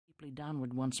sharply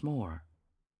downward once more.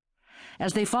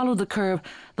 As they followed the curve,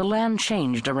 the land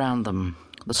changed around them.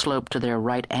 The slope to their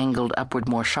right angled upward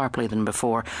more sharply than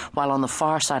before, while on the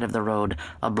far side of the road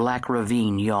a black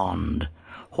ravine yawned.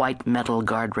 White metal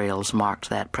guardrails marked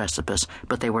that precipice,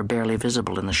 but they were barely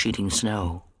visible in the sheeting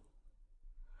snow.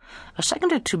 A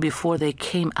second or two before they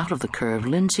came out of the curve,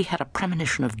 Lindsay had a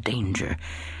premonition of danger.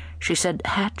 She said,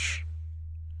 "Hatch."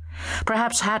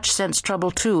 Perhaps Hatch sensed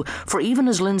trouble too, for even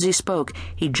as Lindsay spoke,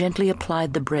 he gently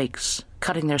applied the brakes,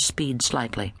 cutting their speed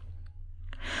slightly.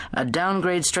 A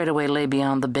downgrade straightaway lay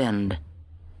beyond the bend,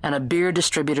 and a beer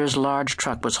distributor's large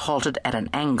truck was halted at an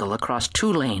angle across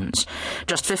 2 lanes,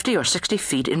 just 50 or 60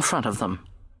 feet in front of them.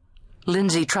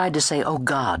 Lindsay tried to say, "Oh,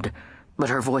 God," but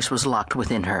her voice was locked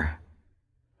within her.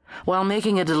 While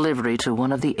making a delivery to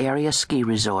one of the area ski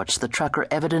resorts, the trucker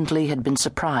evidently had been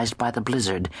surprised by the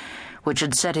blizzard, which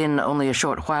had set in only a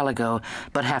short while ago,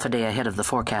 but half a day ahead of the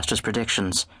forecaster's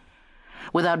predictions.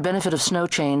 Without benefit of snow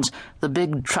chains, the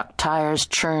big truck tires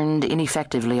churned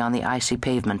ineffectively on the icy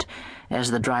pavement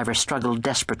as the driver struggled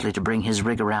desperately to bring his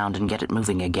rig around and get it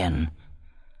moving again.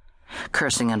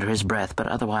 Cursing under his breath, but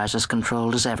otherwise as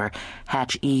controlled as ever,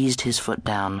 Hatch eased his foot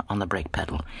down on the brake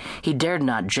pedal. He dared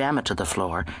not jam it to the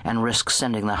floor and risk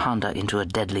sending the Honda into a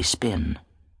deadly spin.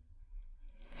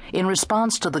 In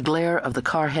response to the glare of the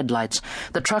car headlights,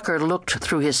 the trucker looked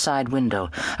through his side window.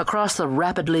 Across the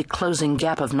rapidly closing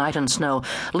gap of night and snow,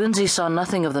 Lindsay saw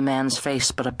nothing of the man's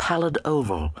face but a pallid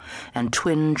oval and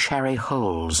twin cherry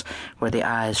holes where the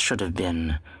eyes should have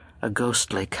been, a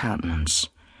ghostly countenance,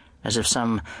 as if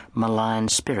some malign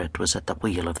spirit was at the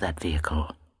wheel of that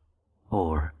vehicle,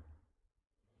 or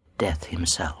Death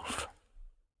himself.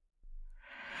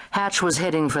 Hatch was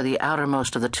heading for the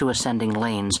outermost of the 2 ascending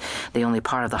lanes, the only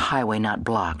part of the highway not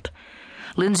blocked.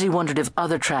 Lindsay wondered if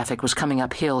other traffic was coming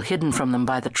uphill, hidden from them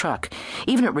by the truck.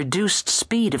 Even at reduced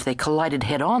speed, if they collided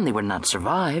head-on, they would not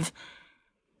survive.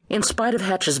 In spite of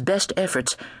Hatch's best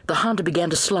efforts, the Honda began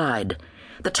to slide.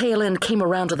 The tail end came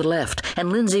around to the left,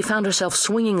 and Lindsay found herself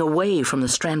swinging away from the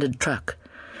stranded truck.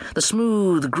 The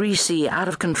smooth, greasy,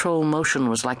 out-of-control motion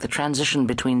was like the transition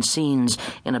between scenes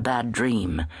in a bad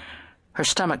dream. Her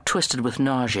stomach twisted with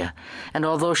nausea, and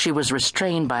although she was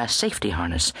restrained by a safety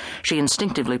harness, she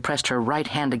instinctively pressed her right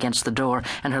hand against the door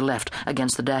and her left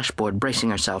against the dashboard, bracing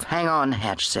herself. "Hang on,"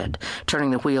 Hatch said,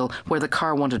 turning the wheel where the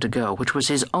car wanted to go, which was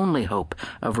his only hope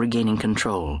of regaining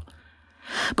control.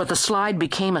 But the slide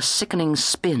became a sickening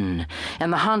spin,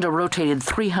 and the Honda rotated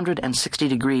 360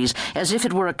 degrees, as if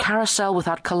it were a carousel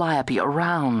without calliope,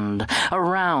 around,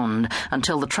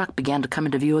 until the truck began to come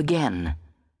into view again.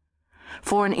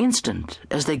 For an instant,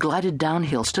 as they glided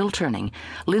downhill, still turning,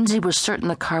 Lindsay was certain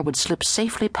the car would slip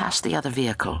safely past the other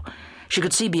vehicle. She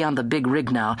could see beyond the big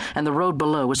rig now, and the road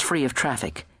below was free of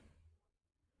traffic.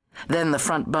 Then the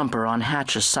front bumper on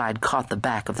Hatch's side caught the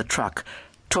back of the truck.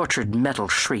 Tortured metal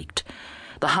shrieked.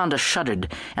 The Honda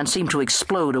shuddered and seemed to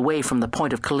explode away from the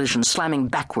point of collision, slamming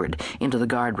backward into the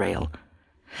guardrail.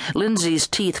 Lindsay's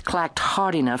teeth clacked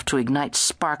hard enough to ignite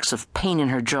sparks of pain in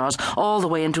her jaws all the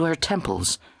way into her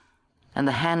temples, and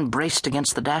the hand braced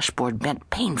against the dashboard bent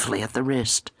painfully at the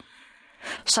wrist.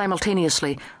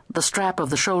 Simultaneously, the strap of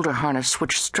the shoulder harness,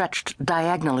 which stretched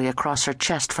diagonally across her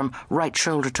chest from right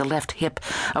shoulder to left hip,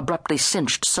 abruptly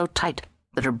cinched so tight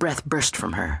that her breath burst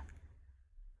from her.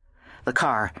 The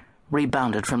car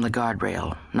rebounded from the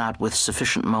guardrail, not with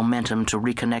sufficient momentum to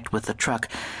reconnect with the truck,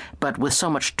 but with so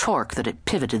much torque that it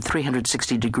pivoted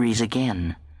 360 degrees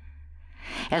again.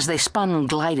 As they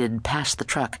glided past the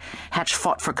truck, Hatch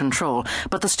fought for control,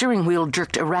 but the steering wheel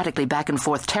jerked erratically back and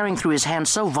forth, tearing through his hands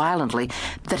so violently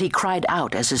that he cried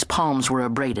out as his palms were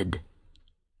abraded.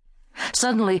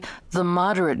 Suddenly, the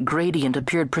moderate gradient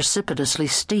appeared precipitously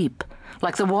steep,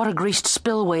 like the water-greased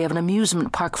spillway of an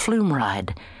amusement park flume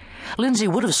ride. Lindsay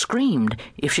would have screamed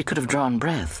if she could have drawn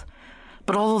breath.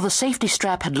 But although the safety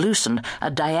strap had loosened,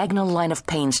 a diagonal line of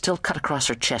pain still cut across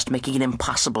her chest, making it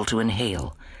impossible to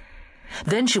inhale.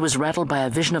 Then she was rattled by a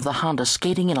vision of the Honda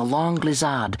skating in a long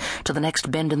glissade to the next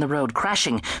bend in the road,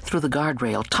 crashing through the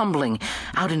guardrail, tumbling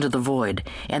out into the void,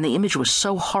 and the image was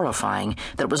so horrifying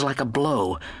that it was like a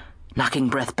blow, knocking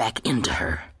breath back into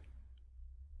her.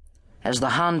 As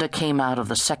the Honda came out of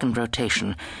the second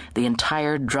rotation, the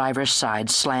entire driver's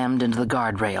side slammed into the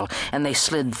guardrail, and they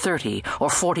slid 30 or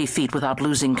 40 feet without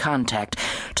losing contact,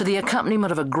 to the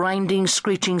accompaniment of a grinding,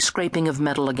 screeching scraping of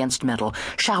metal against metal.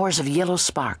 Showers of yellow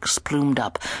sparks plumed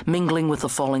up, mingling with the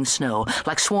falling snow,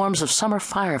 like swarms of summer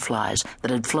fireflies that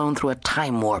had flown through a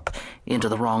time warp into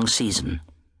the wrong season.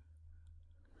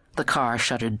 The car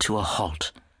shuddered to a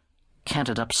halt,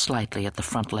 canted up slightly at the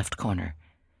front left corner,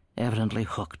 evidently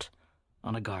hooked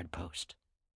on a guard post.